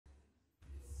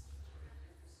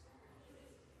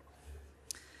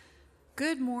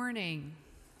Good morning,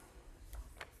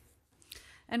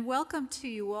 and welcome to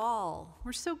you all.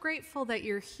 We're so grateful that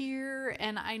you're here,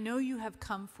 and I know you have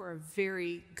come for a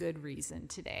very good reason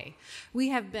today. We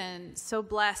have been so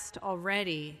blessed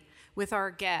already with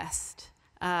our guest,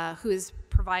 who is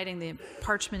providing the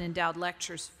Parchman Endowed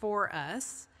Lectures for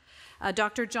us.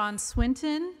 Dr. John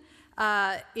Swinton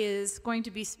is going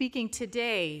to be speaking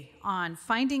today on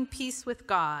Finding Peace with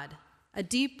God, a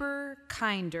deeper,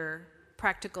 kinder,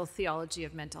 practical theology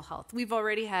of mental health. We've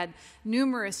already had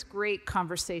numerous great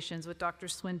conversations with Dr.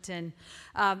 Swinton,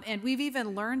 and we've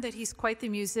even learned that he's quite the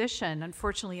musician.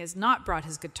 Unfortunately, he has not brought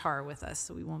his guitar with us,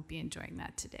 so we won't be enjoying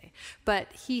that today.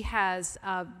 But he has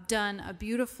done a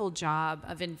beautiful job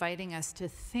of inviting us to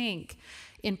think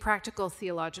in practical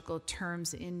theological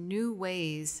terms in new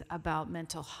ways about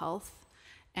mental health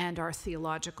and our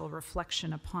theological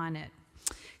reflection upon it.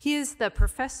 He is the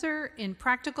professor in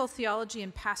practical theology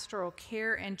and pastoral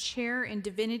care and chair in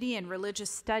divinity and religious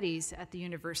studies at the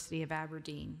University of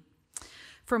Aberdeen.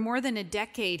 For more than a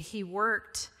decade, he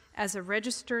worked as a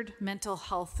registered mental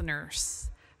health nurse,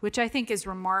 which I think is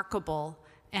remarkable.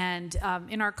 And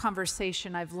in our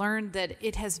conversation, I've learned that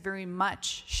it has very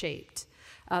much shaped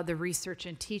the research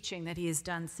and teaching that he has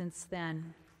done since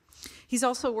then. He's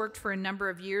also worked for a number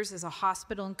of years as a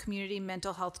hospital and community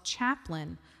mental health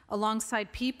chaplain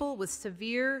alongside people with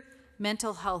severe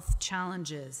mental health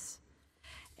challenges,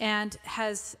 and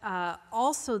has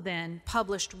also then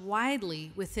published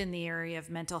widely within the area of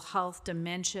mental health,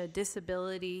 dementia,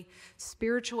 disability,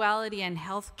 spirituality, and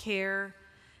health care,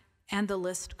 and the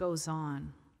list goes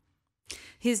on.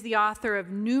 He's the author of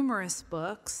numerous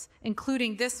books,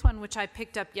 including this one, which I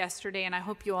picked up yesterday, and I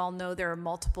hope you all know there are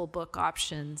multiple book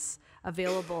options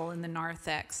available in the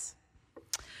narthex,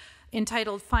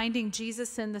 entitled Finding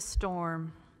Jesus in the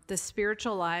Storm, The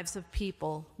Spiritual Lives of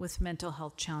People with Mental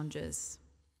Health Challenges.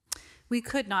 We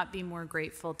could not be more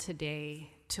grateful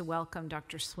today to welcome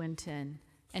Dr. Swinton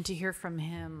and to hear from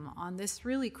him on this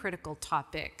really critical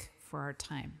topic for our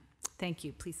time. Thank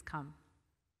you. Please come.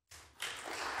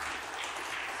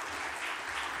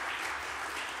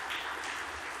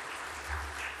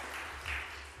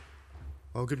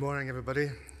 Well, good morning, everybody.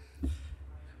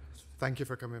 Thank you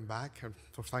for coming back, and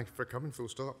thank you for coming, full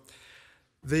stop.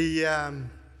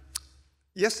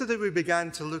 Yesterday we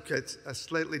began to look at a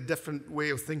slightly different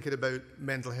way of thinking about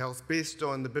mental health based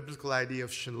on the biblical idea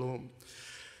of shalom.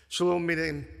 Shalom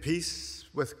meaning peace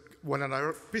with one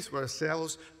another, peace with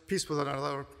ourselves, peace with one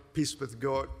another, peace with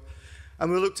God.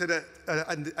 And we looked at it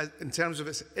in terms of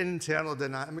its internal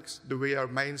dynamics, the way our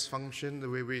minds function, the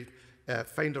way we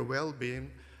find our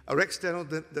well-being, our external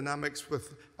dynamics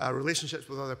with our relationships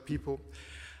with other people,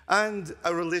 and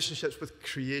our relationships with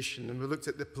creation. And we looked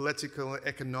at the political,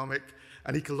 economic,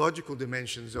 and ecological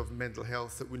dimensions of mental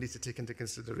health that we need to take into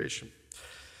consideration.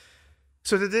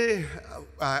 So today,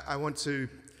 I want to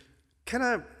kind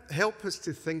of help us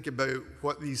to think about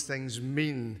what these things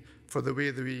mean for the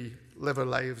way that we live our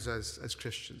lives as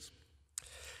Christians.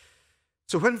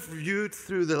 So when viewed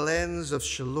through the lens of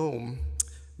shalom,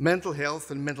 mental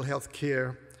health and mental health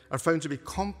care are found to be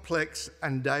complex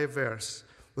and diverse,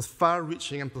 with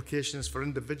far-reaching implications for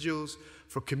individuals,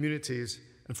 for communities,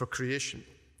 and for creation.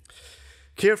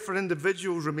 Care for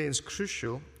individuals remains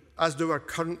crucial, as do our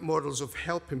current models of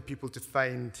helping people to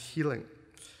find healing.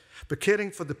 But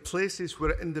caring for the places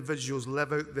where individuals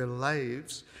live out their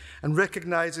lives and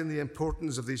recognizing the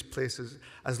importance of these places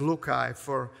as loci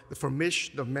for the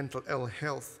formation of mental ill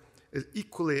health is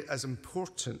equally as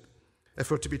important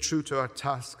if we're to be true to our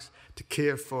tasks to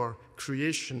care for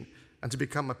creation and to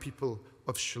become a people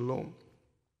of shalom.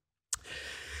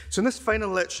 So in this final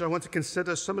lecture, I want to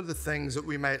consider some of the things that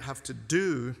we might have to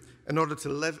do in order to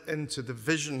live into the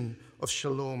vision of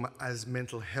shalom as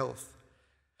mental health.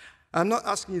 I'm not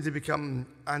asking you to become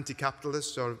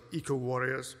anti-capitalists or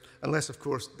eco-warriors, unless, of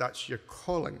course, that's your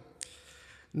calling.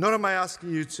 Nor am I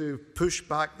asking you to push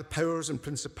back the powers and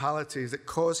principalities that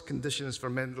cause conditions for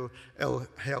mental ill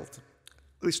health,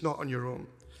 at least not on your own.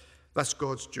 That's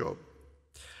God's job.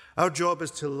 Our job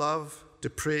is to love, to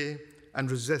pray,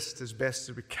 and resist as best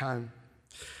as we can.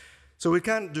 So we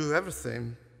can't do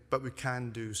everything, but we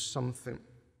can do something.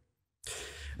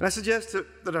 And I suggest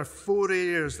that there are four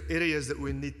areas that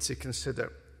we need to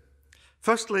consider.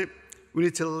 Firstly, we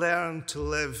need to learn to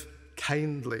live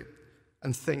kindly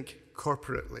and think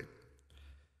corporately.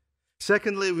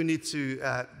 Secondly, we need to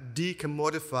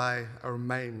decommodify our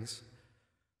minds.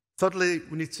 Thirdly,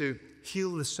 we need to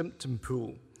heal the symptom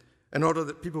pool in order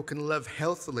that people can live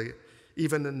healthily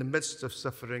even in the midst of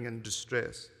suffering and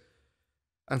distress.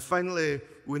 And finally,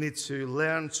 we need to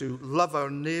learn to love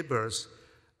our neighbours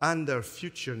and our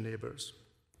future neighbours.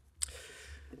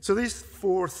 So these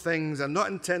four things are not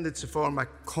intended to form a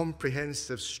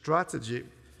comprehensive strategy,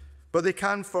 but they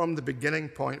can form the beginning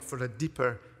point for a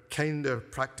deeper, kinder,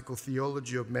 practical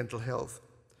theology of mental health.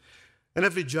 And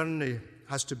every journey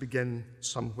has to begin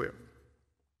somewhere.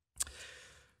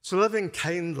 So living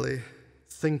kindly,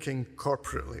 thinking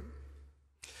corporately.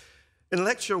 In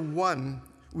lecture 1,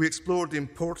 we explored the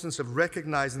importance of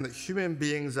recognizing that human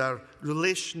beings are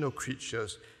relational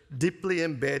creatures, deeply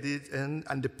embedded in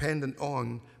and dependent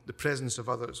on the presence of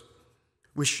others.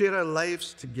 We share our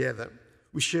lives together.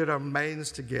 We share our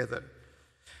minds together.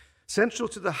 Central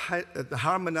to the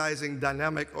harmonizing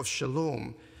dynamic of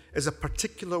shalom is a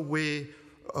particular way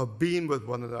of being with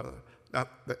one another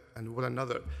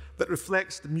that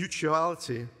reflects the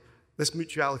mutuality, this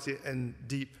mutuality in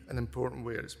deep and important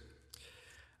ways.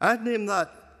 I'd name that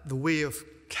the way of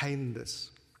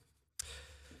kindness.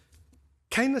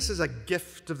 Kindness is a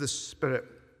gift of the Spirit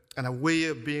and a way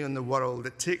of being in the world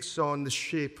that takes on the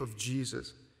shape of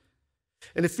Jesus.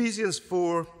 In Ephesians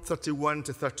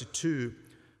 4:31-32,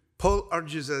 Paul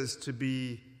urges us to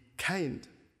be kind.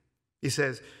 He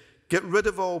says, "Get rid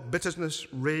of all bitterness,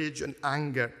 rage, and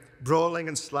anger, brawling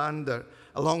and slander,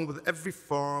 along with every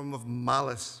form of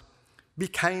malice. Be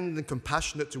kind and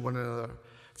compassionate to one another,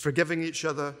 forgiving each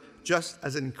other, just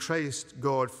as in Christ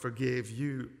God forgave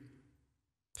you."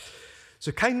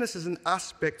 So kindness is an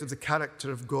aspect of the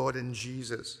character of God in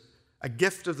Jesus, a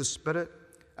gift of the Spirit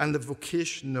and the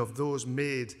vocation of those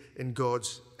made in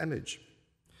God's image.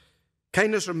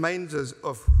 Kindness reminds us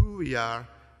of who we are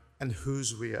and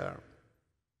whose we are.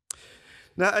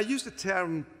 Now, I use the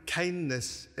term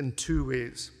kindness in two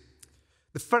ways.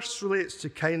 The first relates to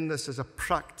kindness as a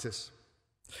practice.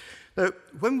 Now,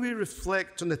 when we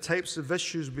reflect on the types of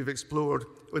issues we've explored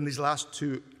in these last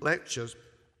two lectures,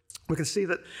 we can see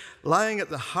that lying at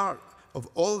the heart of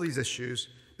all these issues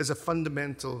is a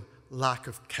fundamental lack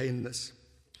of kindness.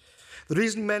 The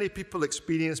reason many people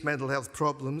experience mental health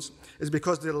problems is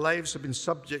because their lives have been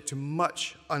subject to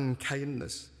much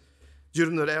unkindness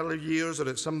during their early years or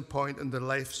at some point in their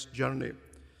life's journey.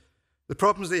 The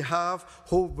problems they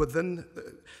hold within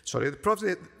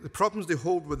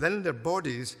their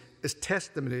bodies is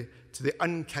testimony to the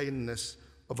unkindness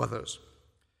of others.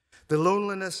 The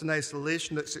loneliness and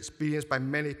isolation that's experienced by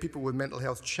many people with mental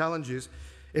health challenges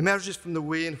emerges from the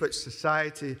way in which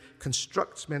society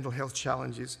constructs mental health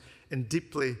challenges in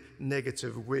deeply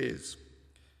negative ways.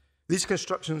 These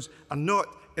constructions are not,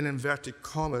 in inverted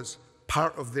commas,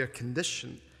 part of their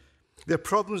condition. They're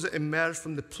problems that emerge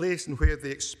from the place in where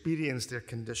they experience their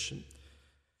condition.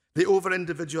 The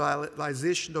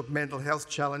over-individualization of mental health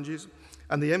challenges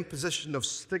and the imposition of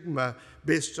stigma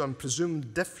based on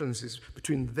presumed differences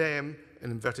between them,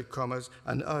 in inverted commas,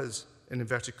 and us, in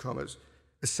inverted commas,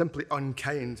 is simply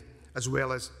unkind as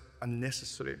well as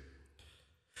unnecessary.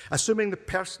 Assuming the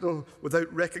personal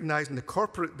without recognizing the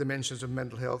corporate dimensions of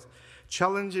mental health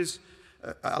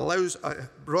allows a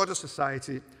broader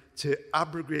society to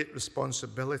abrogate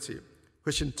responsibility,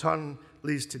 which in turn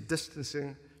leads to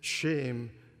distancing,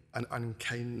 shame, and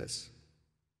unkindness.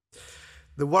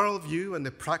 The worldview and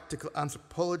the practical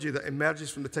anthropology that emerges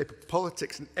from the type of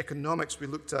politics and economics we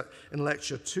looked at in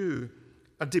Lecture 2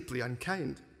 are deeply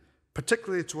unkind,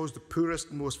 particularly towards the poorest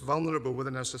and most vulnerable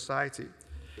within our society.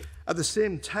 At the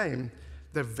same time,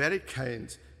 they're very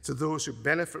kind to those who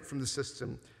benefit from the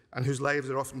system and whose lives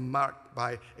are often marked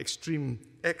by extreme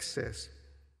excess.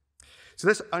 So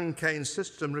this unkind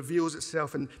system reveals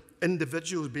itself in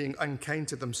individuals being unkind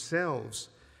to themselves,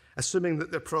 assuming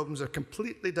that their problems are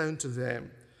completely down to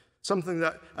them, something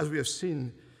that, as we have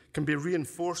seen, can be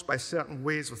reinforced by certain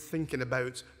ways of thinking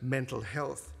about mental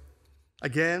health.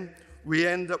 Again, we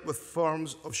end up with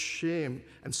forms of shame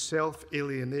and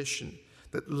self-alienation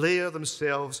that layer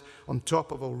themselves on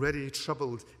top of already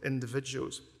troubled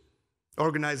individuals.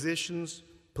 Organizations,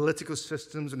 political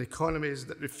systems, and economies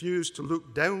that refuse to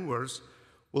look downwards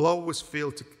will always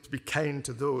fail to be kind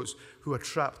to those who are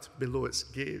trapped below its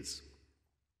gaze.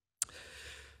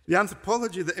 The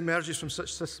anthropology that emerges from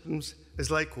such systems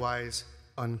is likewise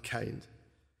unkind.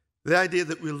 The idea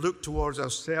that we look towards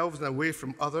ourselves and away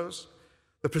from others,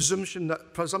 the presumption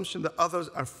that others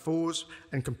are foes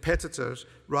and competitors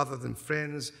rather than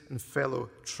friends and fellow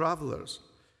travelers,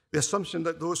 the assumption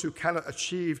that those who cannot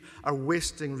achieve are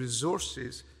wasting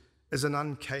resources is an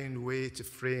unkind way to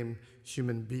frame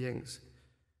human beings.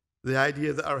 The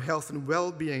idea that our health and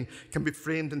well-being can be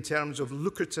framed in terms of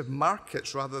lucrative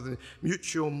markets rather than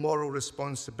mutual moral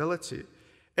responsibility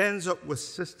ends up with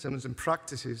systems and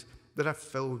practices that are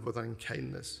filled with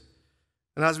unkindness.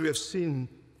 And as we have seen,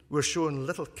 we're shown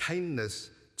little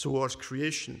kindness towards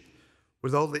creation,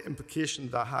 with all the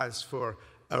implications that has for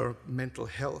our mental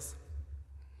health.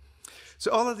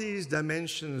 So all of these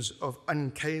dimensions of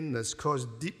unkindness cause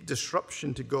deep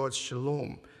disruption to God's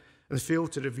shalom and fail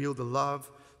to reveal the love,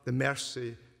 the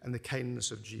mercy, and the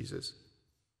kindness of Jesus.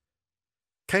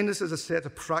 Kindness is a set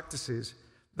of practices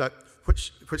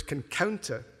which can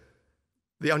counter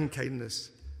the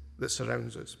unkindness that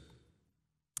surrounds us.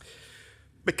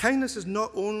 But kindness is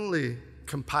not only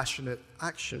compassionate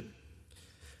action.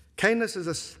 Kindness is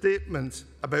a statement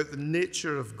about the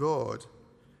nature of God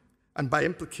and, by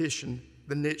implication,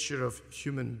 the nature of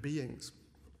human beings.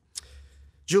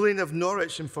 Julian of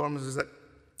Norwich informs us that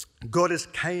God is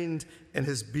kind in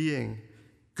his being.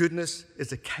 Goodness is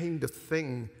the kind of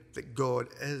thing that God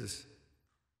is.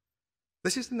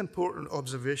 This is an important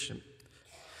observation.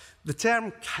 The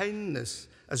term kindness,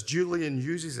 as Julian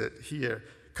uses it here,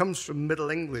 comes from Middle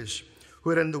English,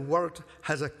 wherein the word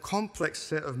has a complex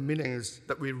set of meanings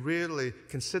that we rarely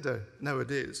consider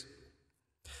nowadays.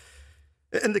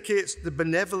 It indicates the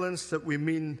benevolence that we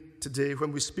mean today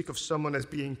when we speak of someone as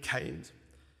being kind.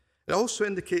 It also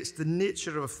indicates the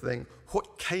nature of a thing,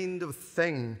 what kind of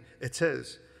thing it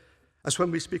is, as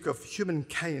when we speak of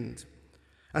humankind.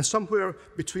 And somewhere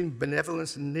between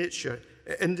benevolence and nature,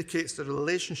 it indicates the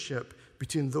relationship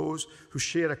between those who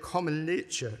share a common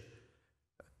nature,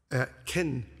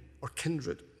 kin or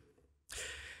kindred.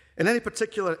 In any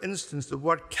particular instance, the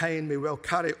word kind may well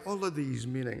carry all of these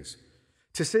meanings.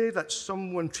 To say that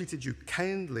someone treated you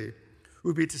kindly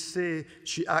would be to say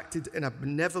she acted in a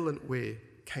benevolent way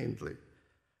kindly,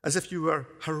 as if you were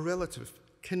her relative,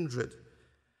 kindred,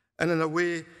 and in a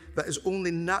way that is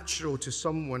only natural to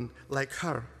someone like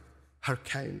her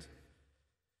kind.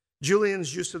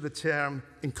 Julian's use of the term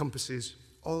encompasses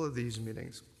all of these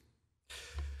meanings.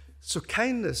 So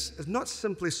kindness is not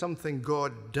simply something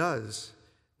God does,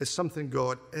 it's something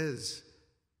God is.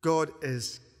 God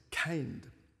is kind.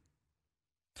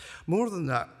 More than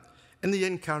that, in the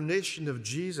incarnation of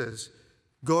Jesus,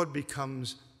 God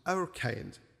becomes our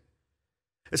kind.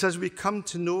 It's as we come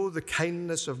to know the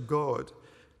kindness of God,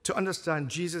 to understand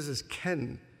Jesus'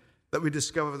 kin, that we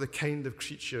discover the kind of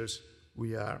creatures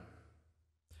we are.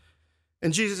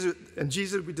 In Jesus,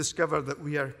 we discover that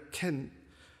we are kin,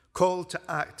 called to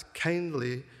act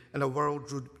kindly in a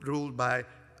world ruled by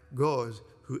God,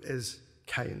 who is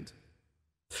kind.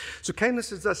 So kindness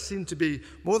does seem to be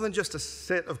more than just a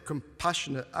set of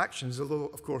compassionate actions, although,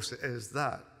 of course, it is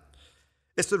that.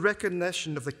 It's the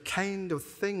recognition of the kind of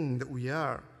thing that we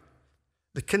are,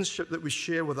 the kinship that we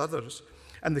share with others,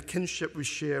 and the kinship we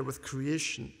share with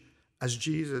creation, as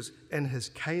Jesus, in his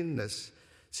kindness,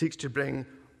 seeks to bring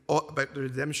about the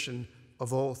redemption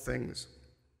of all things.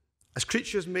 As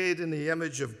creatures made in the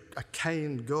image of a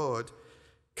kind God,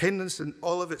 kindness in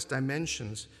all of its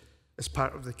dimensions is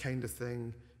part of the kind of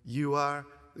thing you are,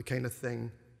 the kind of thing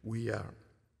we are.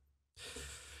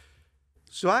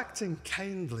 So acting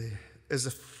kindly is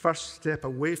the first step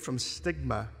away from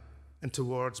stigma and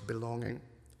towards belonging.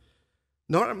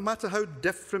 No matter how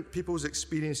different people's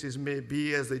experiences may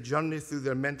be as they journey through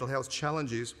their mental health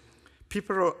challenges,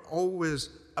 people are always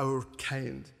our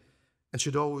kind and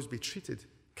should always be treated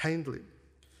kindly.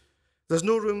 There's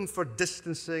no room for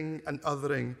distancing and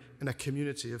othering in a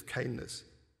community of kindness.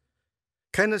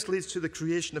 Kindness leads to the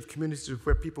creation of communities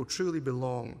where people truly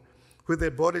belong, where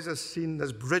their bodies are seen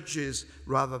as bridges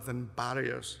rather than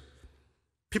barriers.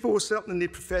 People will certainly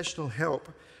need professional help,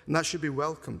 and that should be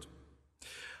welcomed.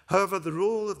 However, the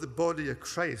role of the body of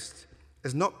Christ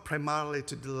is not primarily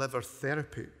to deliver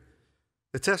therapy.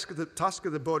 The task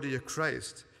of the body of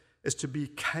Christ is to be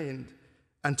kind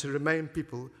and to remind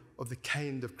people of the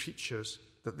kind of creatures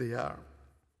that they are.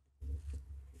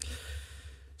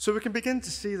 So we can begin to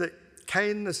see that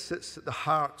kindness sits at the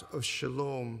heart of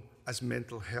shalom as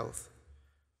mental health.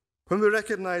 When we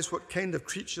recognize what kind of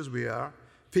creatures we are,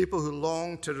 people who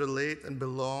long to relate and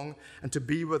belong and to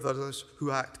be with others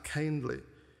who act kindly,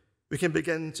 we can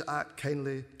begin to act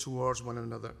kindly towards one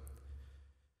another.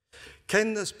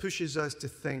 Kindness pushes us to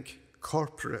think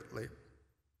corporately.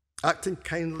 Acting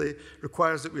kindly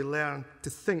requires that we learn to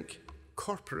think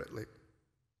corporately.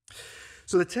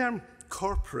 So the term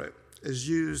corporate is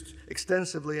used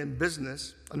extensively in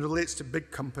business and relates to big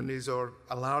companies or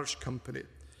a large company.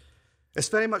 It's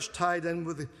very much tied in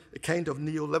with the kind of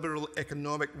neoliberal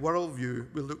economic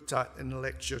worldview we looked at in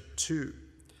Lecture 2.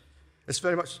 It's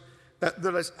very much that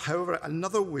there is, however,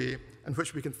 another way in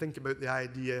which we can think about the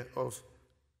idea of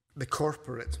the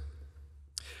corporate.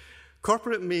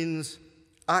 Corporate means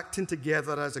acting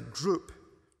together as a group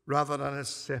rather than as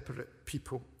separate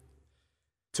people.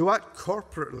 To act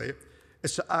corporately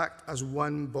is to act as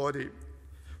one body,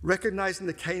 recognizing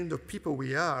the kind of people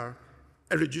we are,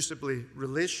 irreducibly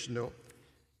relational,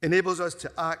 enables us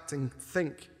to act and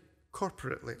think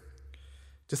corporately.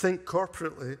 To think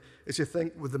corporately is to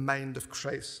think with the mind of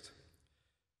Christ.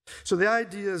 So the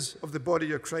ideas of the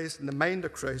body of Christ and the mind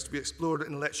of Christ we explored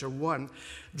in Lecture 1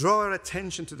 draw our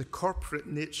attention to the corporate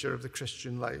nature of the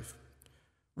Christian life.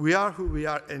 We are who we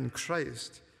are in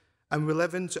Christ, and we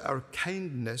live into our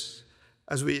kindness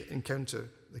as we encounter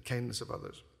the kindness of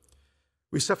others.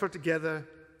 We suffer together,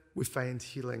 we find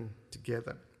healing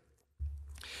together.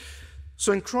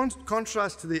 So in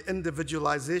contrast to the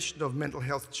individualization of mental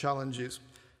health challenges,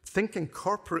 thinking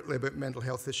corporately about mental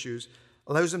health issues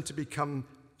allows them to become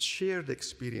shared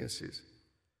experiences.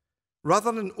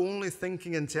 Rather than only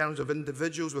thinking in terms of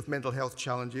individuals with mental health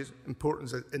challenges,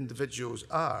 important as individuals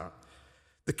are,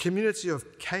 the community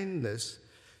of kindness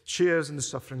shares in the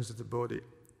sufferings of the body.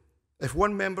 If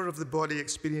one member of the body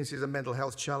experiences a mental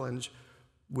health challenge,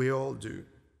 we all do.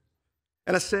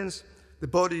 In a sense, the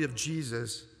body of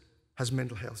Jesus has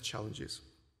mental health challenges.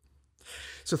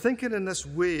 So thinking in this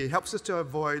way helps us to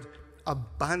avoid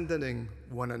abandoning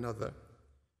one another.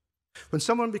 When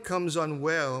someone becomes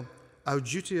unwell, our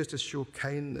duty is to show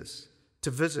kindness,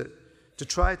 to visit, to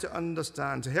try to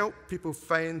understand, to help people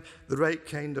find the right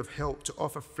kind of help, to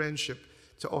offer friendship,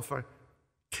 to offer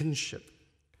kinship.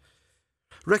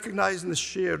 Recognizing the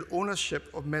shared ownership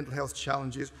of mental health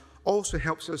challenges also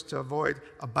helps us to avoid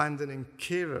abandoning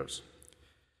carers.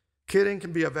 Caring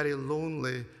can be a very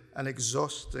lonely and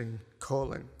exhausting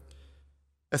calling.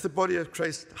 If the body of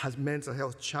Christ has mental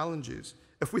health challenges,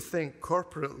 if we think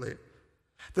corporately,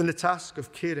 then the task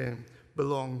of caring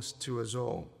belongs to us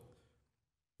all.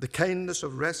 The kindness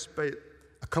of respite,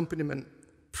 accompaniment,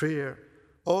 prayer,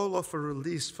 all offer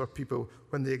release for people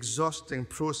when the exhausting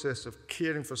process of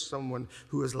caring for someone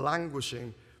who is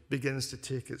languishing begins to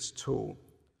take its toll.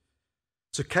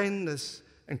 So kindness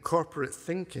and corporate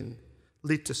thinking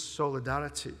lead to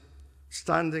solidarity,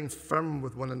 standing firm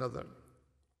with one another.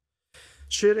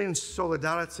 Sharing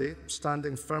solidarity,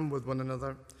 standing firm with one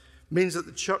another, means that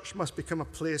the church must become a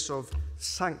place of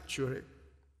sanctuary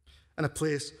and a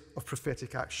place of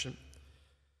prophetic action.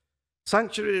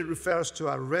 Sanctuary refers to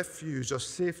a refuge or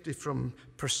safety from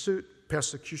pursuit,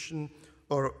 persecution,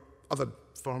 or other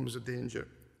forms of danger.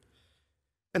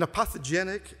 In a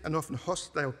pathogenic and often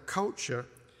hostile culture,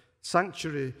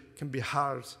 sanctuary can be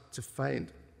hard to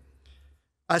find.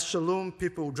 As Shalom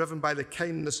people driven by the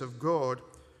kindness of God,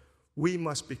 we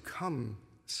must become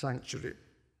sanctuary.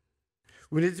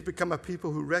 We need to become a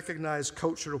people who recognize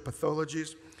cultural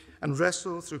pathologies and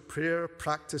wrestle through prayer,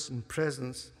 practice, and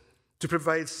presence to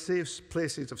provide safe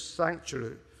places of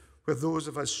sanctuary where those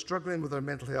of us struggling with our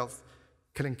mental health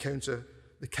can encounter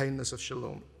the kindness of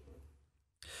Shalom.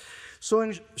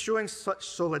 Showing such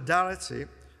solidarity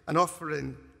and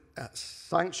offering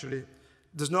sanctuary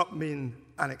does not mean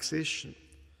annexation.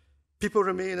 People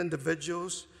remain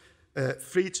individuals,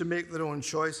 free to make their own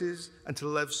choices and to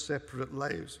live separate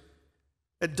lives.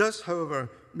 It does, however,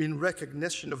 mean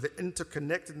recognition of the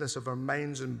interconnectedness of our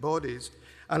minds and bodies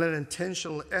and an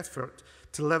intentional effort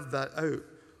to live that out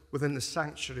within the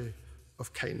sanctuary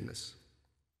of kindness.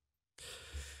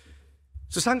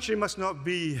 So sanctuary must not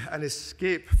be an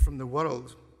escape from the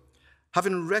world.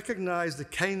 Having recognized the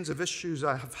kinds of issues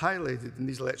I have highlighted in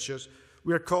these lectures,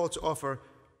 we are called to offer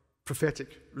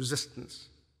prophetic resistance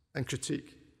and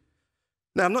critique.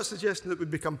 Now, I'm not suggesting that we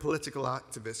become political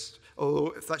activists,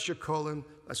 although if that's your calling,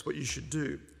 that's what you should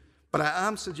do. But I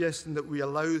am suggesting that we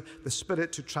allow the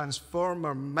Spirit to transform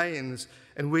our minds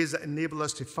in ways that enable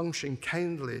us to function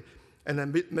kindly in the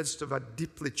midst of a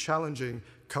deeply challenging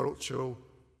cultural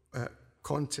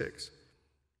context.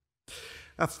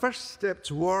 A first step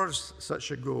towards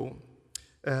such a goal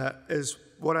is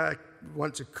what I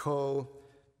want to call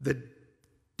the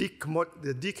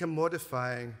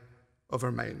decommodifying of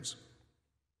our minds.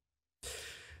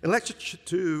 In Lecture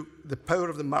 2, the power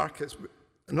of the markets.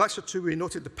 In Lecture 2, we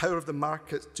noted the power of the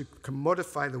markets to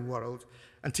commodify the world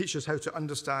and teach us how to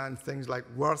understand things like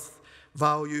worth,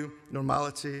 value,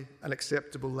 normality, and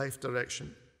acceptable life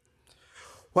direction.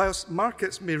 Whilst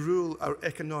markets may rule our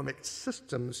economic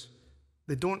systems,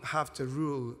 they don't have to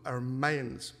rule our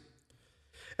minds.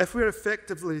 If we're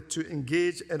effectively to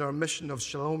engage in our mission of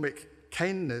shalomic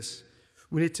kindness,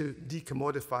 we need to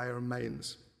decommodify our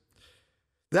minds.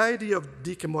 The idea of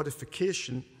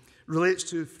decommodification relates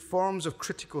to forms of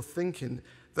critical thinking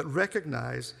that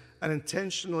recognize and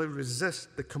intentionally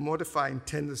resist the commodifying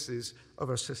tendencies of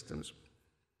our systems.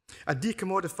 A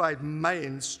decommodified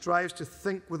mind strives to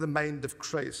think with the mind of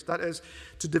Christ. That is,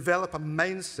 to develop a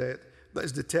mindset that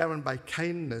is determined by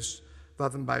kindness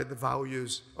rather than by the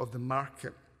values of the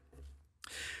market.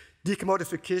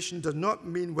 Decommodification does not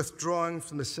mean withdrawing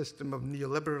from the system of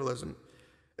neoliberalism.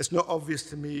 It's not obvious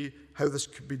to me how this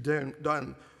could be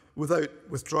done without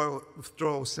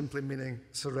withdrawal simply meaning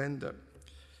surrender.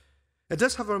 It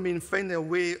does, however, mean finding a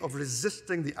way of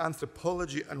resisting the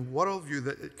anthropology and worldview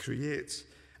that it creates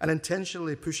and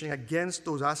intentionally pushing against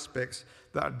those aspects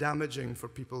that are damaging for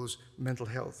people's mental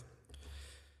health.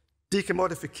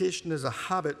 Decommodification is a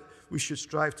habit we should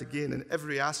strive to gain in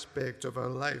every aspect of our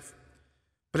life,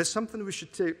 but it's something we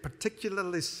should take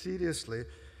particularly seriously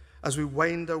as we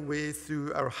wind our way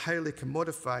through our highly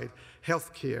commodified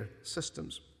healthcare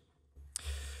systems.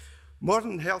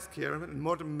 Modern healthcare and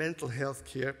modern mental health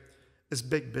care is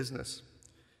big business.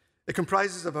 It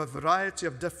comprises of a variety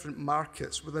of different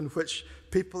markets within which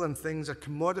people and things are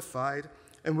commodified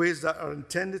in ways that are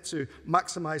intended to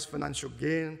maximize financial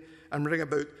gain and bring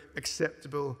about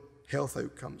acceptable health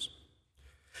outcomes.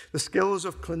 The skills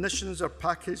of clinicians are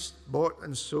packaged, bought,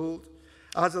 and sold,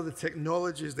 as are the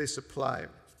technologies they supply.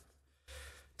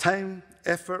 Time,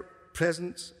 effort,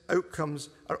 presence, outcomes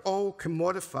are all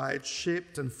commodified,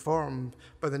 shaped, and formed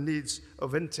by the needs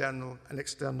of internal and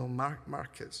external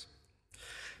markets.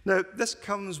 Now, this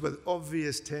comes with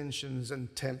obvious tensions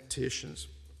and temptations.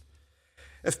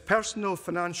 If personal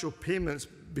financial payments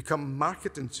become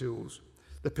marketing tools,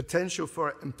 the potential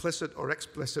for implicit or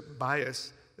explicit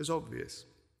bias is obvious.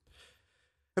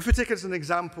 If we take as an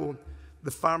example the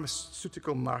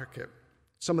pharmaceutical market,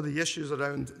 some of the issues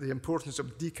around the importance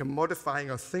of decommodifying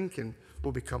our thinking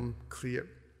will become clear.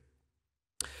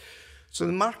 So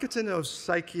the marketing of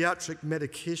psychiatric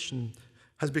medication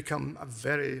has become a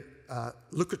very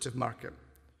lucrative market.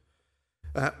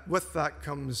 With that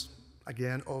comes,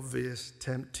 again, obvious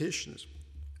temptations.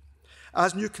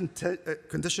 As new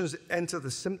conditions enter the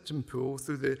symptom pool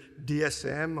through the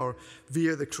DSM or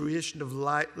via the creation of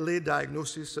lay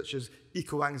diagnoses such as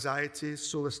eco-anxiety,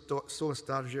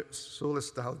 solastalgia,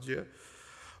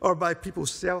 or by people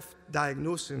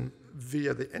self-diagnosing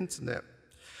via the internet,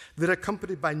 they're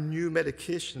accompanied by new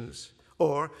medications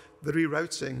or the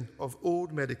rerouting of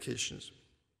old medications.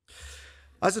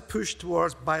 As the push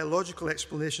towards biological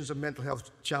explanations of mental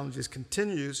health challenges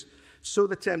continues, so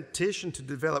the temptation to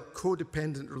develop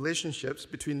codependent relationships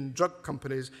between drug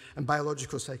companies and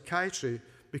biological psychiatry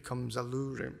becomes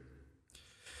alluring.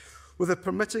 With the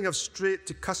permitting of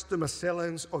straight-to-customer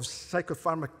sellings of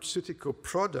psychopharmaceutical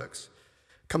products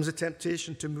comes a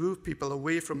temptation to move people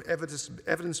away from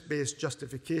evidence-based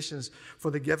justifications for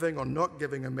the giving or not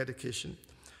giving of medication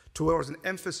towards an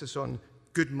emphasis on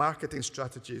good marketing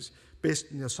strategies based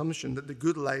on the assumption that the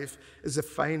good life is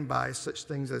defined by such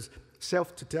things as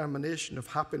self-determination of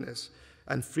happiness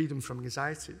and freedom from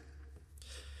anxiety.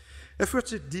 If we're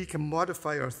to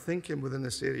decommodify our thinking within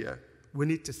this area, we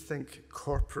need to think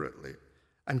corporately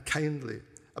and kindly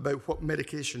about what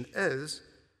medication is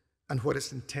and what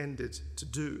it's intended to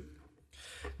do.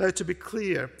 Now, to be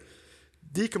clear,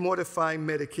 decommodifying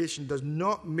medication does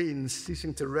not mean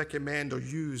ceasing to recommend or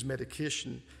use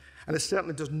medication, and it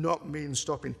certainly does not mean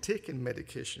stopping taking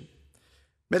medication.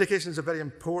 Medication is a very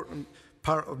important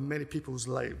part of many people's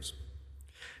lives.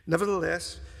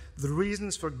 Nevertheless, the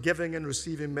reasons for giving and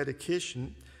receiving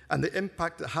medication and the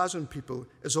impact it has on people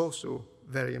is also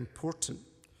very important.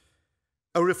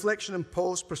 Our reflection on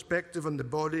Paul's perspective on the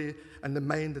body and the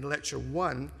mind in Lecture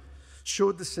 1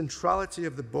 showed the centrality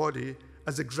of the body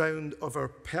as the ground of our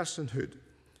personhood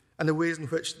and the ways in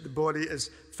which the body is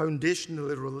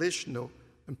foundationally relational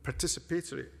and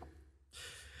participatory.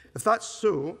 If that's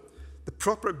so, the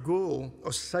proper goal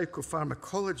of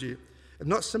psychopharmacology is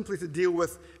not simply to deal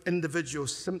with individual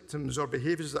symptoms or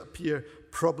behaviors that appear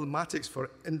problematic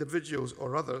for individuals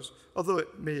or others, although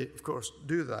it may, of course,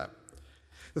 do that.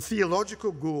 The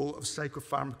theological goal of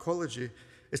psychopharmacology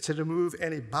is to remove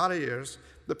any barriers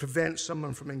that prevent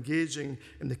someone from engaging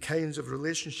in the kinds of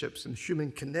relationships and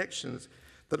human connections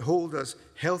that hold us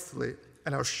healthily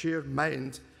in our shared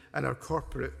mind and our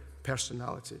corporate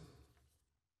personality.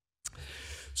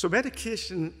 So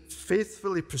medication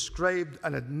faithfully prescribed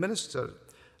and administered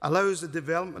allows the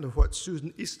development of what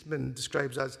Susan Eastman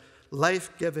describes as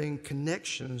life-giving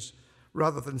connections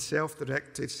rather than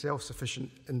self-directed, self-sufficient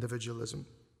individualism.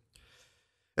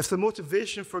 If the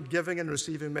motivation for giving and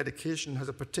receiving medication has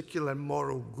a particular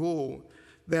moral goal,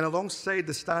 then alongside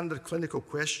the standard clinical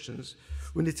questions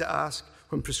we need to ask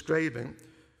when prescribing,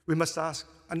 we must ask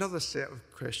another set of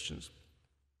questions.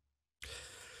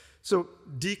 So,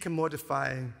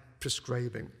 decommodifying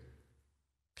prescribing.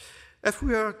 If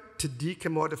we are to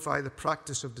decommodify the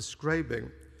practice of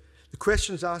describing, the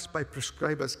questions asked by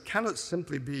prescribers cannot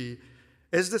simply be,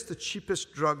 is this the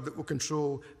cheapest drug that will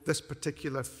control this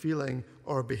particular feeling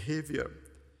or behavior?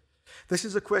 This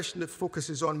is a question that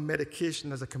focuses on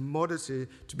medication as a commodity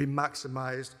to be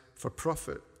maximized for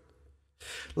profit.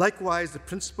 Likewise, the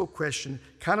principal question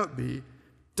cannot be,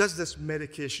 does this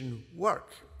medication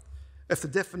work? If the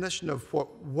definition of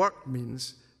what work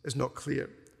means is not clear.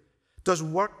 Does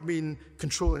work mean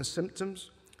controlling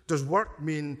symptoms? Does work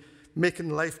mean making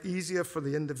life easier for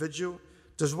the individual?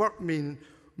 Does work mean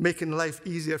making life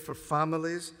easier for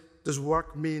families? Does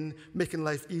work mean making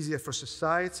life easier for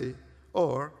society?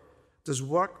 Or does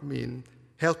work mean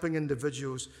helping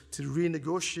individuals to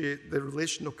renegotiate their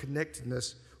relational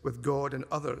connectedness with God and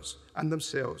others and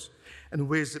themselves in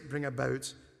ways that bring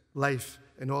about life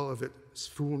in all of its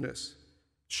fullness?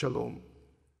 Shalom.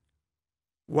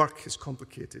 Work is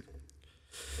complicated.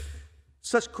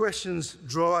 Such questions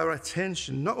draw our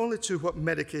attention not only to what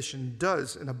medication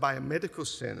does in a biomedical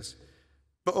sense,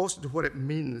 but also to what it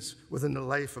means within the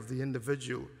life of the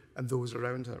individual and those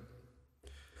around her.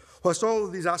 Whilst all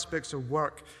of these aspects of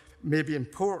work may be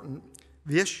important,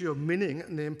 the issue of meaning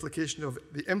and the implication of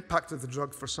the impact of the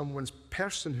drug for someone's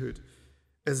personhood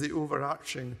is the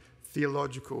overarching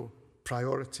theological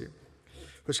priority,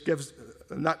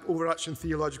 and that overarching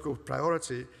theological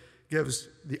priority gives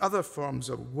the other forms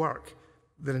of work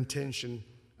their intention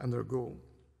and their goal.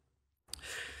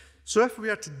 So if we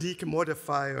are to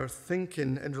decommodify our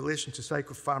thinking in relation to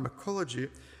psychopharmacology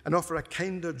and offer a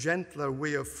kinder, gentler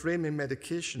way of framing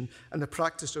medication and the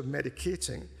practice of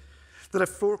medicating, there are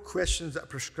 4 questions that a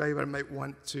prescriber might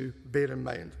want to bear in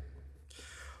mind.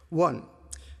 1,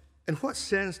 in what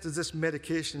sense does this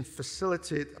medication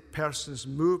facilitate a person's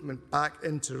movement back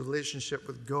into relationship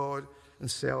with God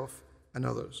and self and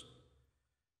others?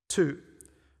 2,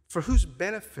 for whose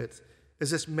benefit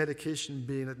is this medication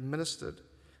being administered?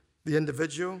 The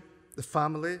individual, the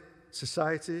family,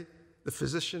 society, the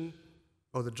physician,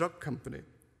 or the drug company?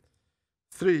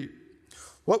 3,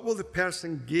 what will the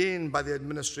person gain by the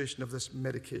administration of this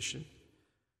medication?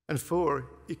 And 4,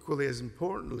 equally as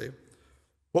importantly,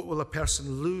 what will a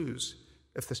person lose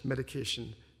if this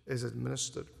medication is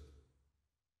administered?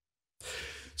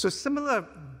 So similar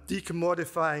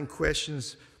decommodifying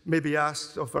questions may be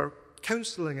asked of our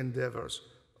counselling endeavours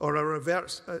or our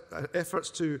efforts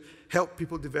to help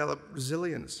people develop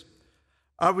resilience.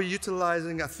 Are we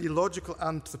utilising a theological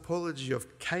anthropology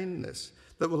of kindness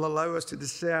that will allow us to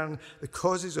discern the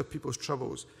causes of people's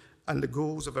troubles and the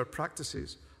goals of our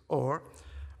practices? Or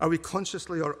are we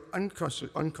consciously or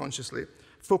unconsciously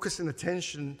focusing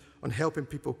attention on helping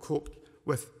people cope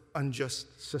with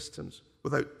unjust systems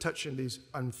without touching these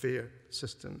unfair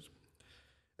systems?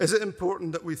 Is it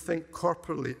important that we think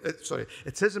corporately?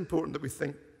 It is important that we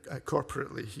think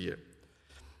corporately here.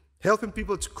 Helping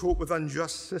people to cope with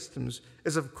unjust systems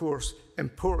is, of course,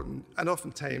 important and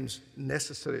oftentimes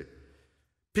necessary.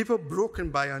 People broken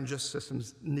by unjust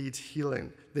systems need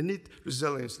healing. They need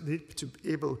resilience. They need to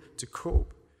be able to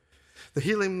cope. The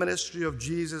healing ministry of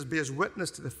Jesus bears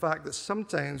witness to the fact that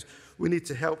sometimes we need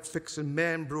to help fix and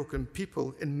mend broken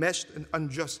people enmeshed in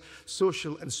unjust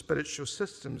social and spiritual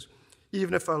systems,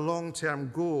 even if our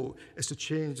long-term goal is to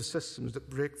change the systems that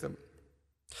break them.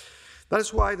 That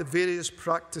is why the various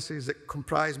practices that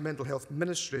comprise mental health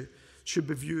ministry should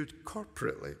be viewed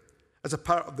corporately as a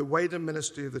part of the wider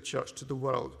ministry of the church to the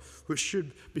world, which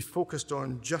should be focused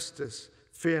on justice,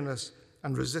 fairness,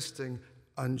 and resisting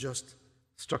unjust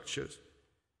structures.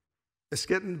 It's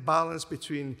getting balance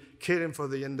between caring for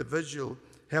the individual,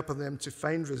 helping them to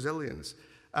find resilience,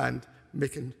 and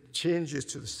making changes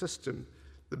to the system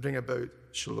that bring about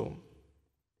shalom.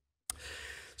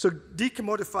 So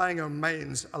decommodifying our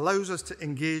minds allows us to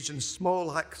engage in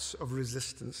small acts of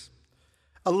resistance.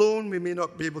 Alone, we may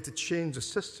not be able to change the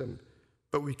system,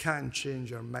 but we can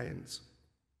change our minds.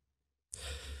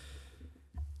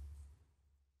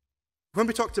 When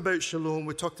we talked about shalom,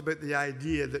 we talked about the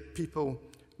idea that people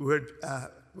would,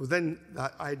 within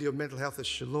that idea of mental health as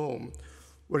shalom,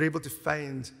 were able to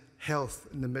find health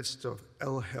in the midst of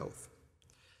ill health.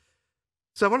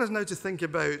 So I want us now to think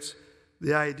about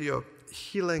the idea of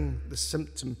healing the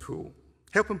symptom pool,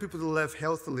 helping people to live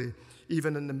healthily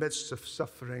even in the midst of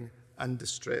suffering and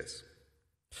distress.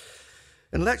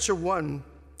 In Lecture 1,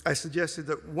 I suggested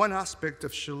that one aspect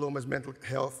of shalom as mental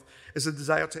health is a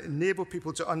desire to enable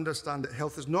people to understand that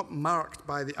health is not marked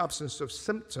by the absence of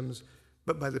symptoms,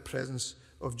 but by the presence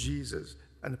of Jesus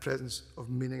and the presence of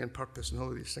meaning and purpose and all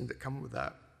of these things that come with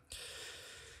that.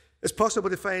 It's possible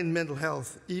to find mental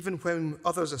health even when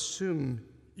others assume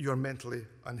you're mentally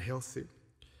unhealthy.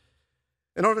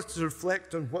 In order to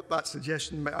reflect on what that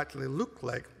suggestion might actually look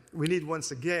like, we need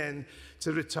once again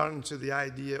to return to the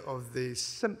idea of the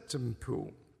symptom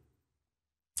pool.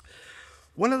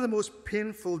 One of the most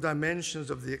painful dimensions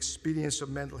of the experience of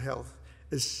mental health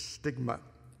is stigma.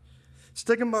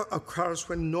 Stigma occurs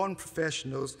when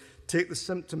non-professionals take the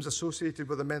symptoms associated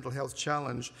with a mental health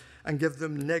challenge and give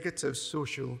them negative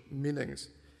social meanings.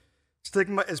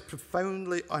 Stigma is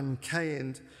profoundly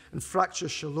unkind and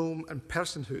fractures shalom and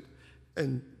personhood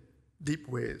in deep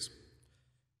ways.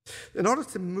 In order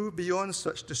to move beyond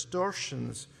such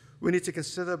distortions, we need to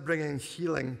consider bringing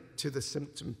healing to the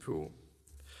symptom pool.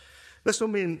 This will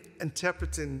mean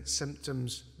interpreting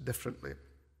symptoms differently.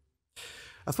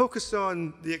 A focus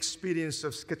on the experience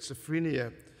of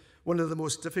schizophrenia, one of the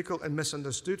most difficult and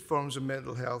misunderstood forms of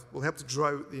mental health, will help to draw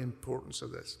out the importance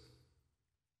of this.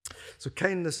 So,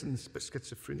 kindness and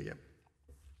schizophrenia.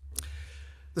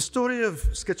 The story of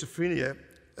schizophrenia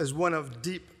is one of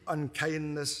deep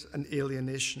unkindness and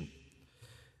alienation.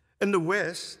 In the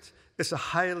West, it's a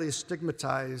highly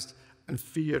stigmatized and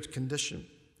feared condition.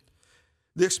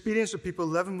 The experience of people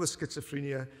living with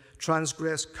schizophrenia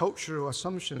transgress cultural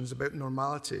assumptions about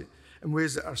normality in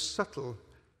ways that are subtle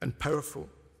and powerful.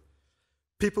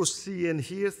 People see and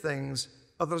hear things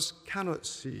others cannot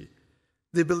see.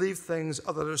 They believe things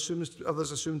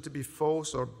others assume to be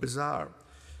false or bizarre.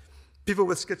 People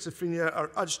with schizophrenia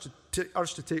are urged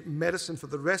to take medicine for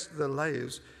the rest of their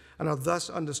lives and are thus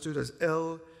understood as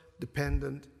ill,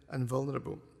 dependent, and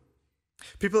vulnerable.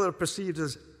 People are perceived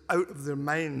as out of their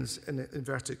minds, in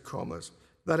inverted commas.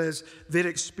 That is, their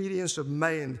experience of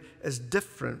mind is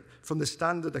different from the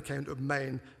standard account of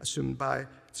mind assumed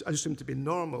to be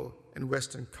normal in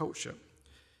Western culture.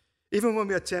 Even when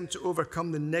we attempt to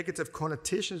overcome the negative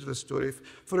connotations of the story,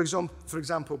 for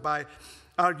example, by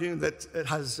arguing that it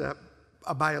has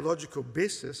a biological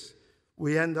basis,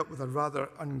 we end up with a rather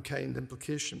unkind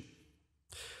implication.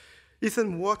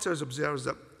 Ethan Waters observes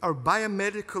that our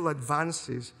biomedical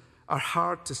advances are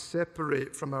hard to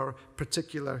separate from our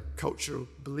particular cultural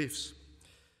beliefs.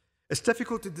 It's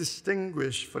difficult to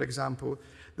distinguish, for example,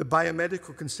 the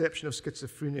biomedical conception of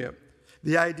schizophrenia,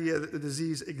 the idea that the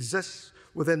disease exists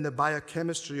within the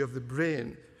biochemistry of the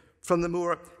brain, from the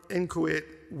more inchoate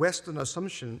Western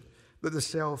assumption that the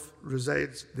self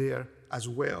resides there as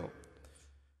well.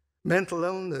 Mental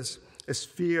illness is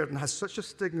feared and has such a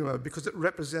stigma because it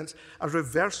represents a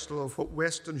reversal of what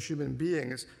Western human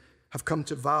beings have come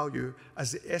to value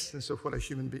as the essence of what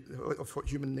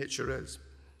human nature is.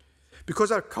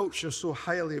 Because our culture so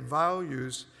highly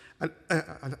values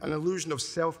an illusion of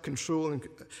self-control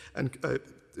and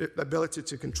the ability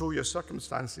to control your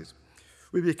circumstances,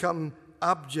 we become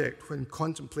abject when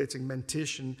contemplating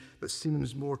mentation that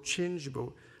seems more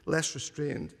changeable, less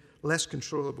restrained, less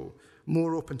controllable,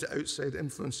 more open to outside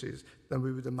influences than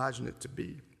we would imagine it to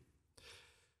be.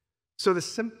 So the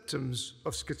symptoms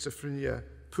of schizophrenia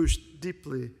push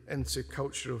deeply into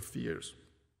cultural fears.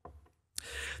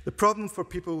 The problem for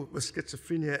people with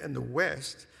schizophrenia in the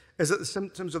West is that the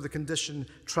symptoms of the condition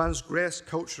transgress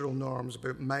cultural norms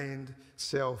about mind,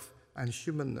 self, and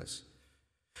humanness.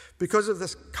 Because of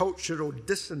this cultural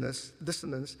dissonance,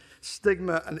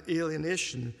 stigma and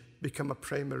alienation become a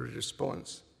primary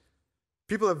response.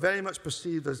 People are very much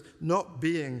perceived as not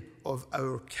being of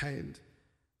our kind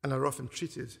and are often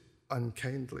treated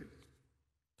unkindly.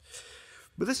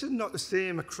 But this is not the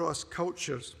same across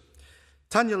cultures.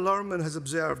 Tanya Luhrmann has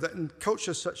observed that in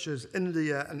cultures such as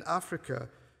India and Africa,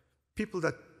 people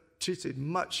are treated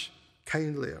much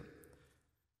kindlier.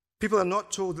 People are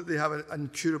not told that they have an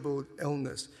incurable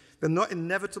illness. They're not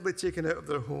inevitably taken out of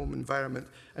their home environment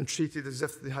and treated as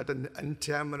if they had an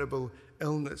interminable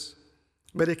illness.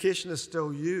 Medication is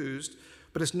still used,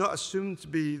 but it's not assumed to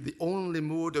be the only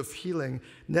mode of healing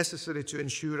necessary to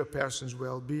ensure a person's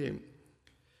well-being.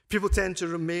 People tend to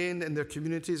remain in their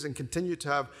communities and continue to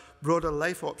have broader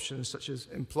life options such as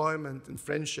employment and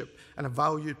friendship and a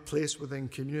valued place within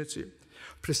community.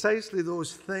 Precisely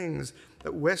those things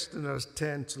that Westerners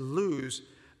tend to lose,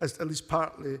 as at least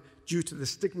partly due to the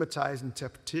stigmatized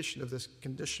interpretation of this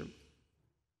condition.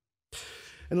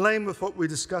 In line with what we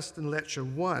discussed in Lecture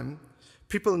 1,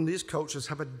 people in these cultures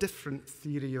have a different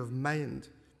theory of mind.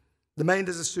 The mind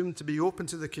is assumed to be open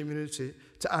to the community,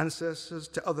 to ancestors,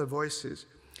 to other voices.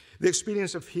 The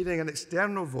experience of hearing an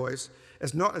external voice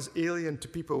is not as alien to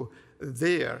people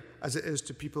there as it is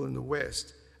to people in the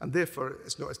West, and therefore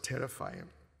it's not as terrifying.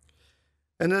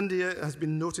 In India, it has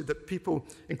been noted that people,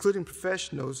 including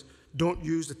professionals, don't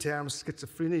use the term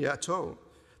schizophrenia at all,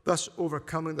 thus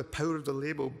overcoming the power of the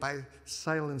label by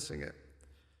silencing it.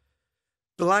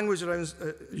 The language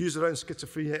used around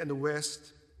schizophrenia in the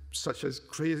West, such as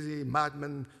crazy,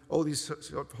 madman, all these sorts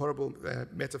of horrible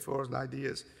metaphors and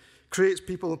ideas, creates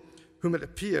people whom it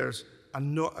appears are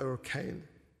not our kind.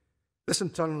 This in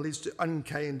turn leads to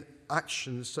unkind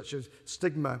actions such as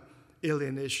stigma,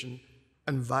 alienation,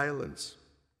 and violence.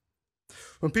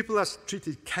 When people are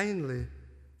treated kindly,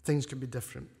 things can be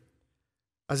different.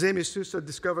 As Amy Sousa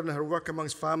discovered in her work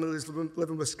amongst families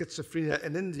living with schizophrenia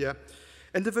in India,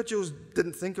 individuals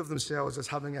didn't think of themselves as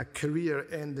having a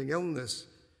career-ending illness.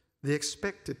 They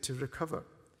expected to recover.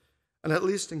 And at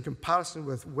least in comparison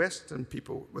with Western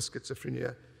people with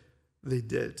schizophrenia, they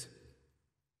did.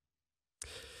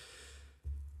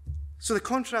 So the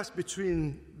contrast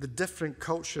between the different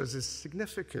cultures is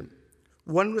significant.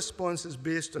 One response is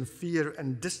based on fear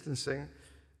and distancing.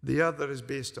 The other is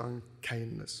based on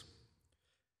kindness.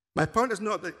 My point is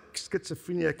not that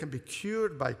schizophrenia can be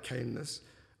cured by kindness,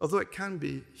 although it can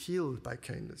be healed by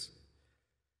kindness.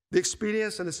 The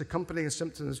experience and its accompanying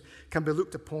symptoms can be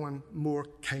looked upon more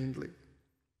kindly.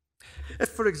 If,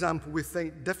 for example, we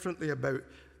think differently about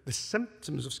the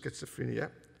symptoms of schizophrenia,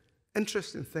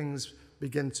 interesting things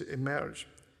begin to emerge.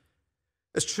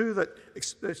 It's true that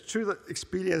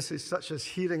experiences such as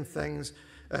hearing things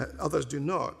others do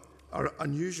not are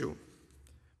unusual.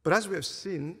 But as we have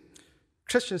seen,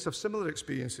 Christians have similar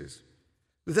experiences.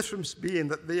 The difference being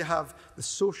that they have the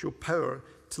social power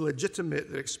to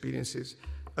legitimate their experiences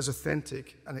as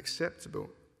authentic and acceptable.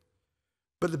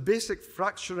 But the basic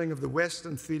fracturing of the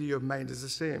Western theory of mind is the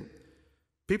same.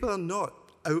 People are not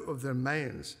out of their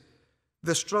minds.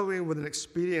 They're struggling with an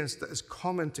experience that is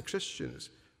common to Christians,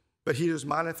 but here is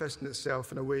manifesting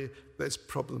itself in a way that is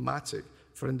problematic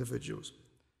for individuals.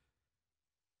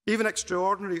 Even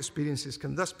extraordinary experiences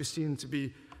can thus be seen to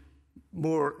be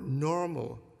more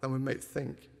normal than we might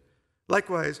think.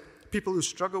 Likewise, people who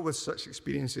struggle with such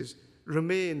experiences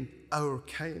remain our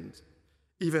kind,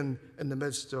 even in the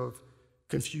midst of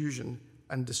confusion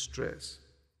and distress.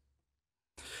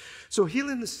 So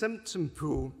healing the symptom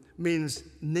pool means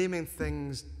naming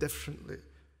things differently,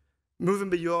 moving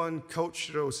beyond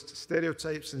cultural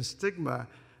stereotypes and stigma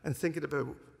and thinking about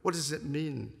what does it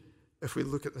mean if we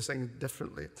look at this thing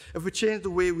differently. If we change the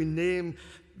way we name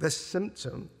this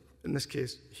symptom, in this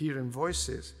case, hearing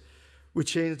voices, we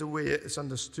change the way it's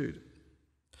understood.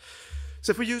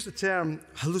 So if we use the term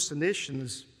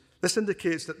hallucinations, this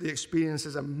indicates that the experience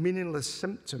is a meaningless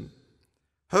symptom.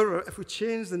 However, if we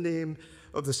change the name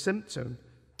of the symptom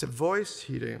to voice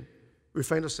hearing, we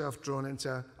find ourselves drawn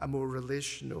into a more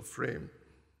relational frame.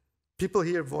 People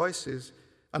hear voices,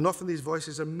 and often these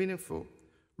voices are meaningful,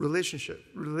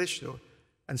 relational,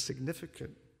 and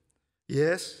significant.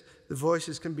 Yes, the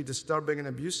voices can be disturbing and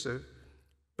abusive,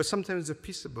 but sometimes they're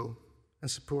peaceable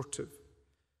and supportive.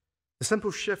 The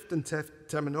simple shift in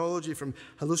terminology from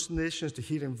hallucinations to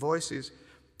hearing voices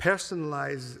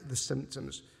personalizes the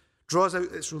symptoms, draws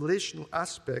out its relational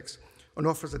aspects, and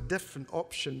offers a different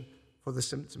option for the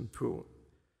symptom pool.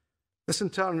 This in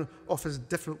turn offers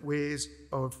different ways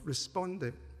of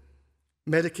responding.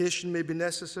 Medication may be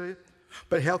necessary,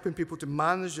 but helping people to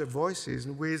manage their voices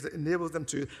in ways that enable them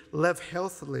to live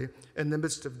healthily in the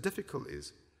midst of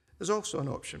difficulties is also an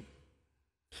option.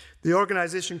 The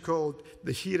organization called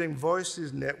the Hearing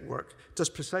Voices Network does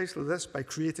precisely this by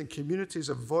creating communities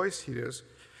of voice hearers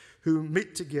who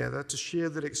meet together to share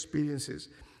their experiences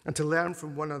and to learn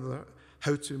from one another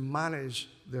how to manage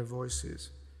their voices.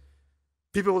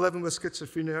 People living with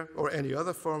schizophrenia or any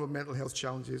other form of mental health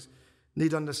challenges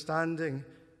need understanding,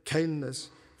 kindness,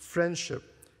 friendship,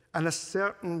 and a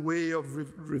certain way of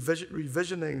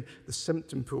revisioning the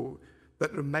symptom pool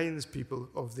that reminds people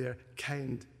of their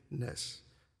kindness,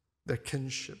 their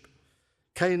kinship.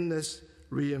 Kindness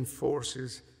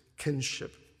reinforces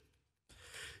kinship.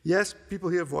 Yes, people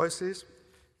hear voices.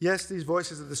 Yes, these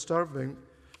voices are disturbing,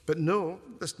 but no,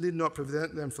 this need not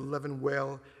prevent them from living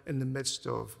well in the midst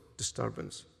of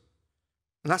disturbance.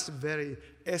 And that's the very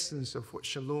essence of what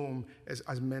Shalom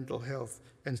as mental health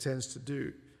intends to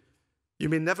do. You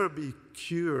may never be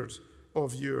cured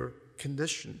of your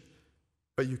condition,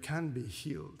 but you can be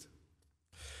healed.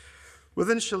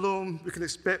 Within Shalom, we can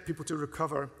expect people to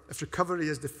recover if recovery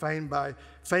is defined by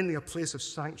finding a place of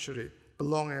sanctuary,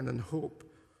 belonging, and hope,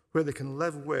 where they can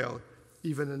live well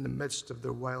even in the midst of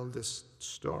their wildest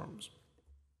storms.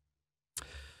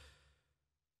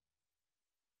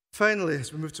 Finally,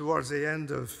 as we move towards the end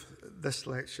of this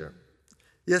lecture,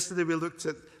 yesterday we looked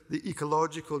at the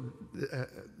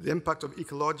impact of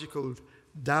ecological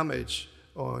damage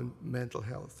on mental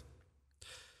health.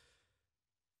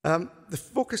 The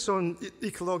focus on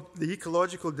the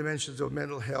ecological dimensions of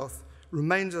mental health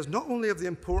reminds us not only of the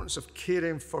importance of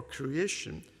caring for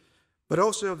creation, but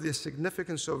also of the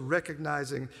significance of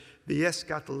recognizing the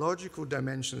eschatological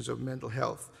dimensions of mental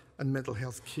health and mental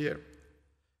health care.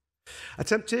 A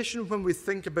temptation when we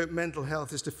think about mental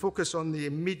health is to focus on the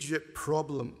immediate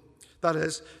problem, that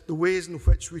is, the ways in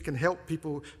which we can help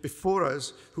people before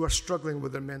us who are struggling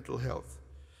with their mental health.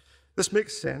 This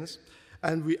makes sense,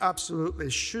 and we absolutely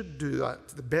should do that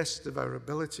to the best of our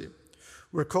ability.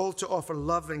 We're called to offer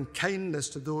love and kindness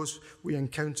to those we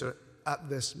encounter at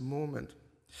this moment.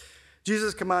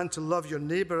 Jesus' command to love your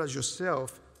neighbor as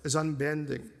yourself is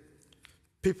unbending.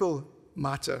 People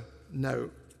matter now.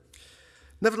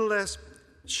 Nevertheless,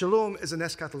 shalom is an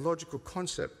eschatological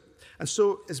concept, and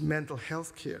so is mental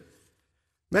health care.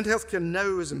 Mental health care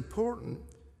now is important,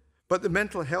 but the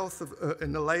mental health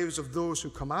in the lives of those who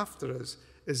come after us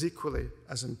is equally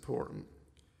as important.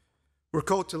 We're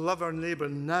called to love our neighbor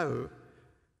now,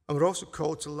 and we're also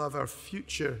called to love our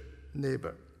future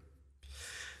neighbor.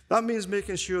 That means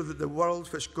making sure that the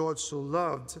world which God so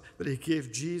loved that he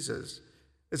gave Jesus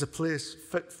is a place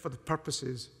fit for the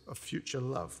purposes of future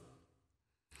love.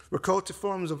 We're called to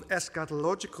forms of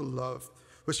eschatological love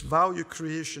which value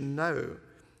creation now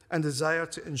and desire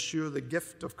to ensure the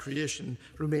gift of creation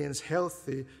remains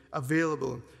healthy,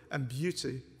 available, and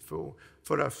beautiful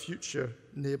for our future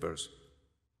neighbours.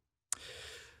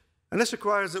 And this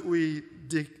requires that we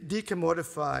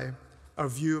decommodify our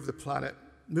view of the planet,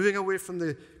 moving away from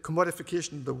the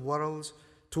commodification of the world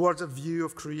towards a view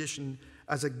of creation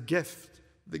as a gift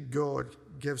that God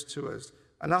gives to us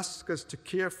and asks us to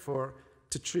care for,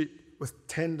 to treat with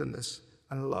tenderness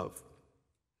and love.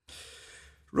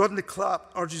 Rodney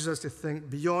Clapp urges us to think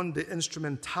beyond the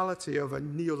instrumentality of a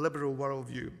neoliberal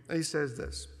worldview. And he says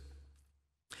this: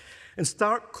 in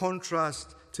stark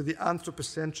contrast to the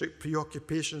anthropocentric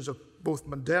preoccupations of both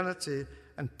modernity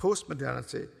and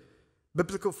postmodernity,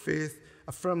 biblical faith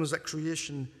affirms that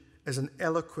creation is an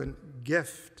eloquent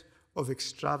gift of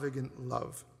extravagant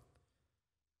love.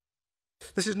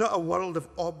 This is not a world of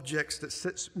objects that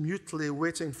sits mutely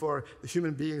waiting for the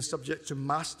human being subject to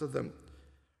master them.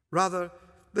 Rather,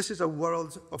 this is a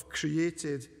world of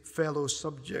created fellow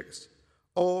subjects,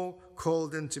 all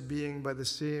called into being by the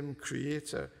same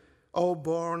Creator, all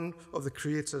born of the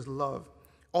Creator's love,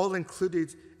 all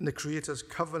included in the Creator's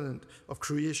covenant of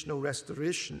creational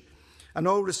restoration, and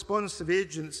all responsive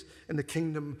agents in the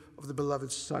kingdom of the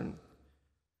beloved Son.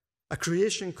 A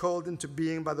creation called into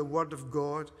being by the Word of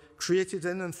God, created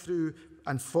in and through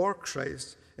and for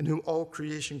Christ, in whom all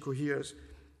creation coheres,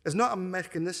 is not a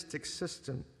mechanistic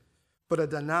system, but a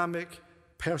dynamic,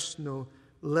 personal,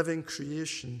 living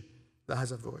creation that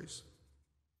has a voice.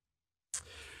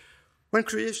 When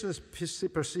creation is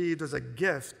perceived as a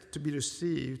gift to be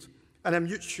received and a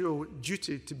mutual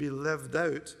duty to be lived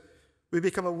out, we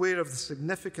become aware of the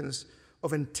significance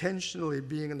of intentionally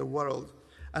being in the world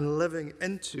and living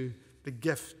into the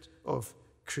gift of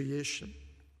creation.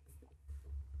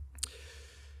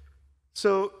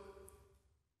 So,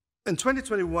 in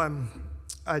 2021,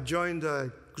 I joined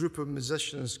a group of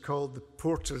musicians called the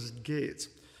Porter's Gate,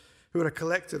 who are a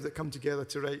collective that come together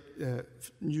to write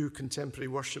new contemporary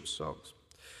worship songs.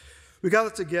 We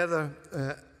gathered together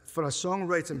for a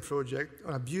songwriting project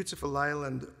on a beautiful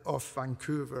island off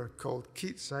Vancouver called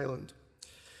Keats Island.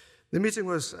 The meeting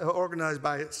was organised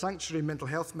by Sanctuary Mental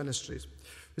Health Ministries,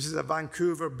 which is a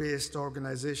Vancouver-based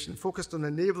organisation focused on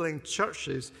enabling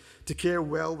churches to care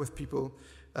well with people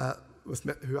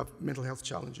who have mental health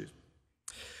challenges.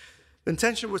 The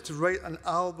intention was to write an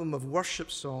album of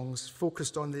worship songs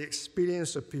focused on the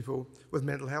experience of people with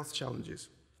mental health challenges.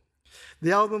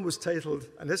 The album was titled,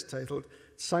 and is titled,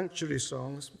 Sanctuary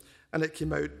Songs, and it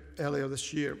came out earlier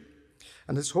this year.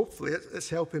 And hopefully it's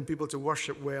helping people to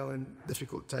worship well in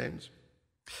difficult times.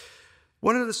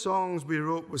 One of the songs we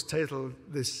wrote was titled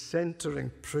The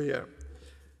Centering Prayer,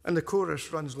 and the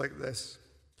chorus runs like this: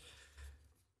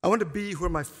 I want to be where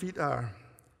my feet are.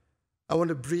 I want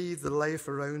to breathe the life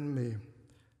around me.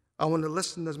 I want to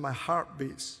listen as my heart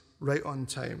beats right on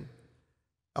time.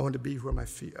 I want to be where my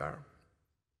feet are.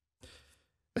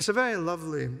 It's a very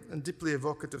lovely and deeply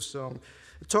evocative song.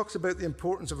 It talks about the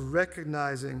importance of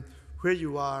recognizing where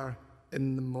you are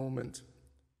in the moment,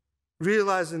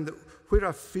 realizing that where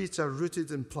our feet are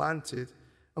rooted and planted,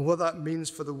 and what that means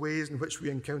for the ways in which we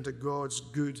encounter God's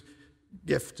good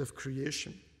gift of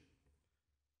creation.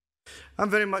 I'm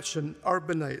very much an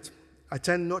urbanite. I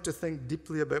tend not to think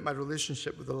deeply about my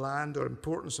relationship with the land or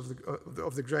importance of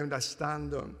the ground I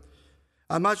stand on.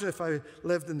 I imagine if I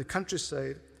lived in the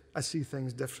countryside, I see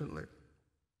things differently.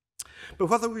 But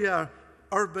whether we are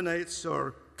urbanites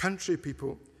or country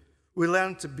people, we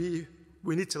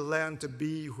need to learn to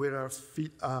be where our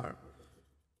feet are.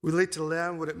 We need to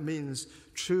learn what it means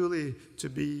truly to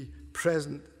be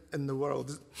present in the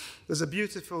world. There's a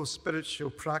beautiful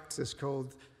spiritual practice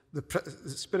called the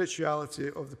spirituality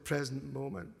of the present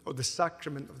moment, or the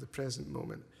sacrament of the present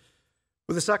moment.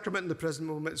 Well, the sacrament in the present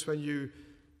moment is when you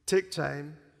take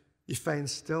time, you find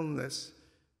stillness,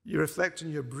 you reflect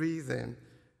on your breathing,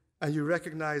 and you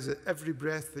recognize that every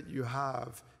breath that you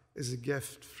have is a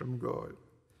gift from God.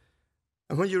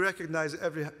 And when you recognize that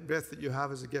every breath that you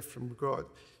have is a gift from God,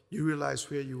 you realize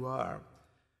where you are.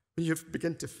 When you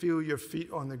begin to feel your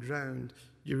feet on the ground,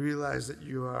 you realize that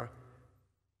you are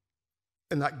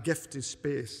in that gifted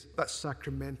space, that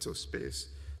sacramental space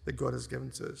that God has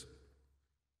given to us.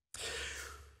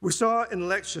 We saw in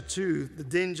Lecture 2 the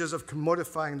dangers of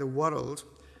commodifying the world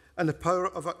and the power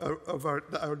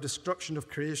that our destruction of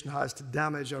creation has to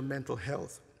damage our mental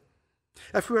health.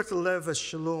 If we are to live as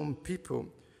shalom people,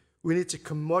 we need to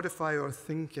commodify our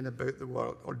thinking about the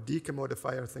world, or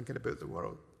decommodify our thinking about the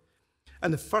world.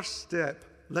 And the first step,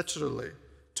 literally,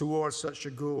 towards such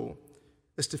a goal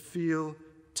is to feel,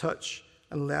 touch,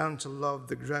 and learn to love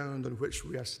the ground on which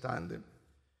we are standing.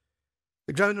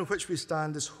 The ground on which we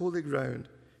stand is holy ground,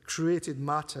 created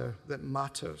matter that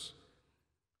matters.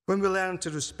 When we learn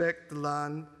to respect the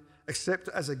land, accept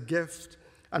it as a gift,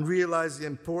 and realize the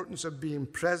importance of being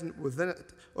present within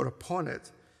it or upon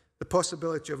it, the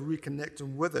possibility of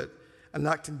reconnecting with it and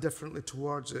acting differently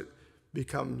towards it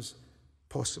becomes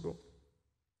possible.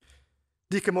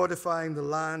 Decommodifying the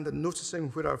land and noticing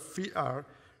where our feet are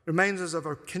reminds us of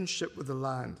our kinship with the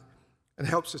land and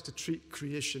helps us to treat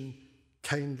creation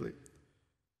kindly.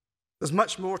 There's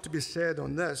much more to be said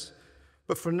on this,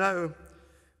 but for now,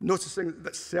 noticing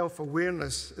that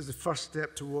self-awareness is the first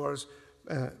step towards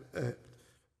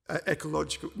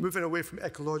moving away from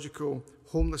ecological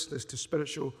homelessness to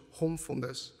spiritual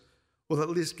homefulness will at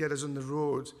least get us on the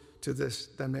road to this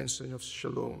dimension of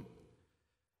shalom.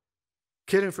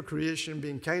 Caring for creation,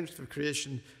 being kind for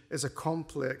creation is a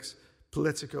complex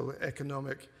political,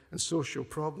 economic, and social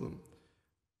problem.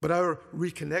 But our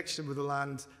reconnection with the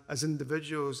land as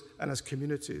individuals and as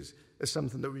communities is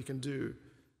something that we can do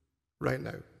right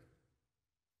now.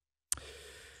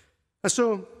 And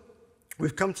so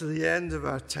we've come to the end of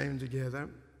our time together.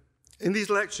 In these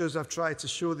lectures, I've tried to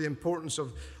show the importance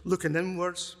of looking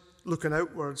inwards, looking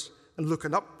outwards, and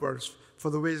looking upwards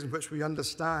for the ways in which we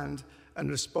understand and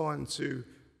respond to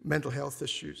mental health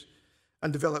issues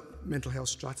and develop mental health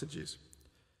strategies.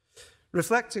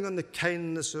 Reflecting on the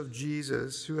kindness of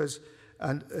Jesus, who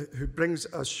brings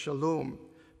us shalom,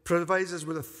 provides us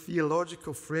with a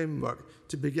theological framework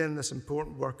to begin this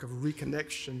important work of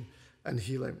reconnection and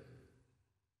healing.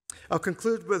 I'll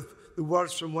conclude with the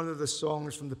words from one of the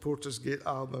songs from the Porter's Gate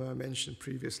album I mentioned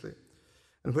previously,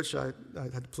 in which I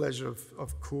had the pleasure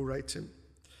of co-writing.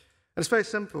 And it's very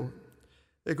simple.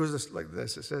 It goes like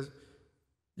this. It says,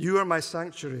 "You are my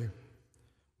sanctuary,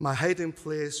 my hiding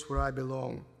place where I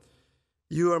belong.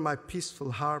 You are my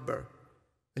peaceful harbor,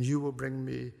 and you will bring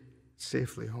me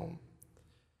safely home."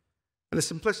 And the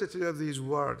simplicity of these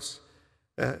words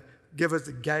give us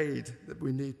the guide that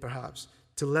we need, perhaps,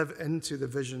 to live into the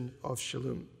vision of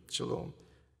shalom.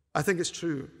 I think it's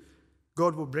true.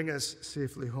 God will bring us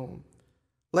safely home.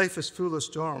 Life is full of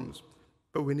storms,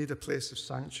 but we need a place of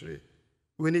sanctuary.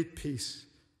 We need peace.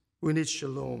 We need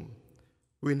shalom.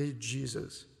 We need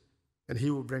Jesus, and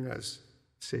he will bring us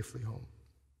safely home.